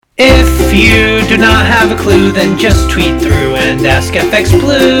If you do not have a clue, then just tweet through and ask FX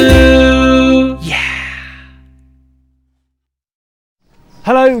Blue. Yeah.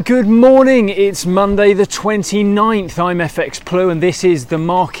 Hello, good morning. It's Monday the 29th. I'm FX Blue and this is the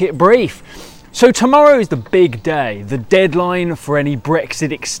Market Brief. So tomorrow is the big day, the deadline for any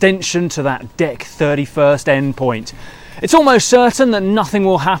Brexit extension to that DEC 31st endpoint. It's almost certain that nothing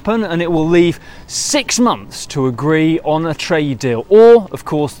will happen and it will leave 6 months to agree on a trade deal. Or, of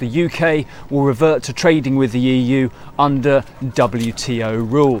course, the UK will revert to trading with the EU under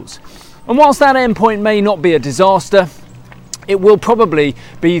WTO rules. And whilst that endpoint may not be a disaster, it will probably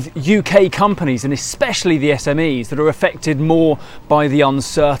be UK companies and especially the SMEs that are affected more by the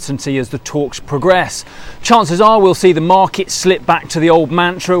uncertainty as the talks progress. Chances are we'll see the market slip back to the old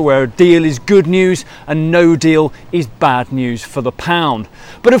mantra where a deal is good news and no deal is bad news for the pound.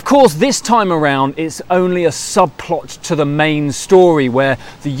 But of course this time around it's only a subplot to the main story where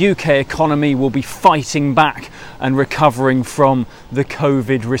the UK economy will be fighting back and recovering from the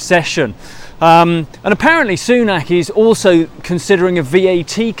COVID recession. And apparently Sunak is also considering a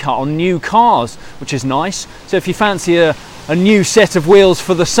VAT cut on new cars, which is nice. So if you fancy a new set of wheels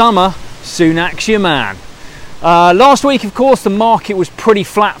for the summer, Sunak's your man. Last week, of course, the market was pretty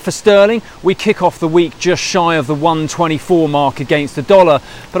flat for sterling. We kick off the week just shy of the 124 mark against the dollar,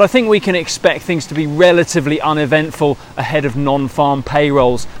 but I think we can expect things to be relatively uneventful ahead of non-farm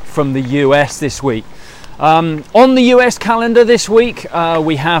payrolls from the US this week. On the US calendar this week,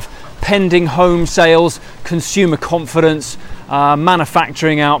 we have pending home sales, consumer confidence,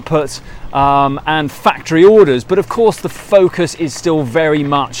 manufacturing output, and factory orders. But of course the focus is still very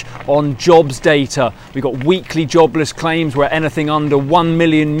much on jobs data. We've got weekly jobless claims where anything under 1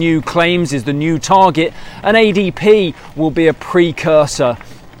 million new claims is the new target, and ADP will be a precursor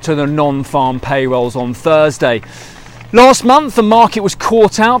to the non-farm payrolls on Thursday. Last month, the market was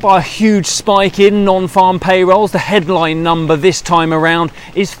caught out by a huge spike in non-farm payrolls. The headline number this time around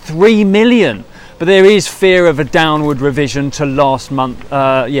is 3 million, but there is fear of a downward revision to last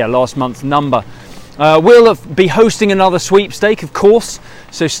month's number. We'll be hosting another sweepstake, of course,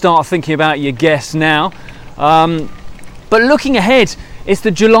 so start thinking about your guess now. But looking ahead, it's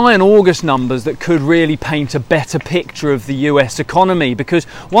the July and August numbers that could really paint a better picture of the US economy, because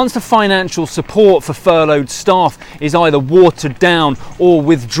once the financial support for furloughed staff is either watered down or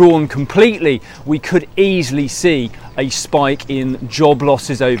withdrawn completely, we could easily see a spike in job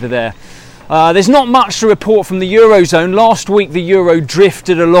losses over there. There's not much to report from the Eurozone. Last week the Euro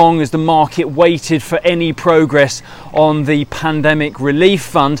drifted along as the market waited for any progress on the pandemic relief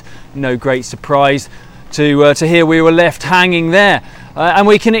fund. No great surprise to hear we were left hanging there. And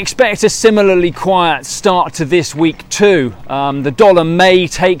we can expect a similarly quiet start to this week too. The dollar may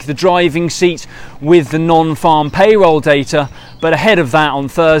take the driving seat with the non-farm payroll data, but ahead of that on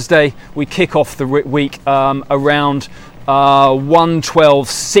Thursday we kick off the week around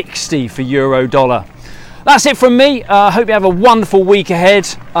 112.60 for euro dollar. That's it from me. Hope you have a wonderful week ahead.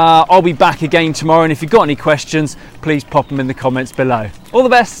 I'll be back again tomorrow, and if you've got any questions please pop them in the comments below. All the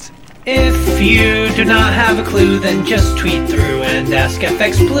best. If you do not have a clue, then just tweet through and ask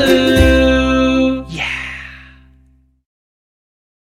FX Blue. Yeah.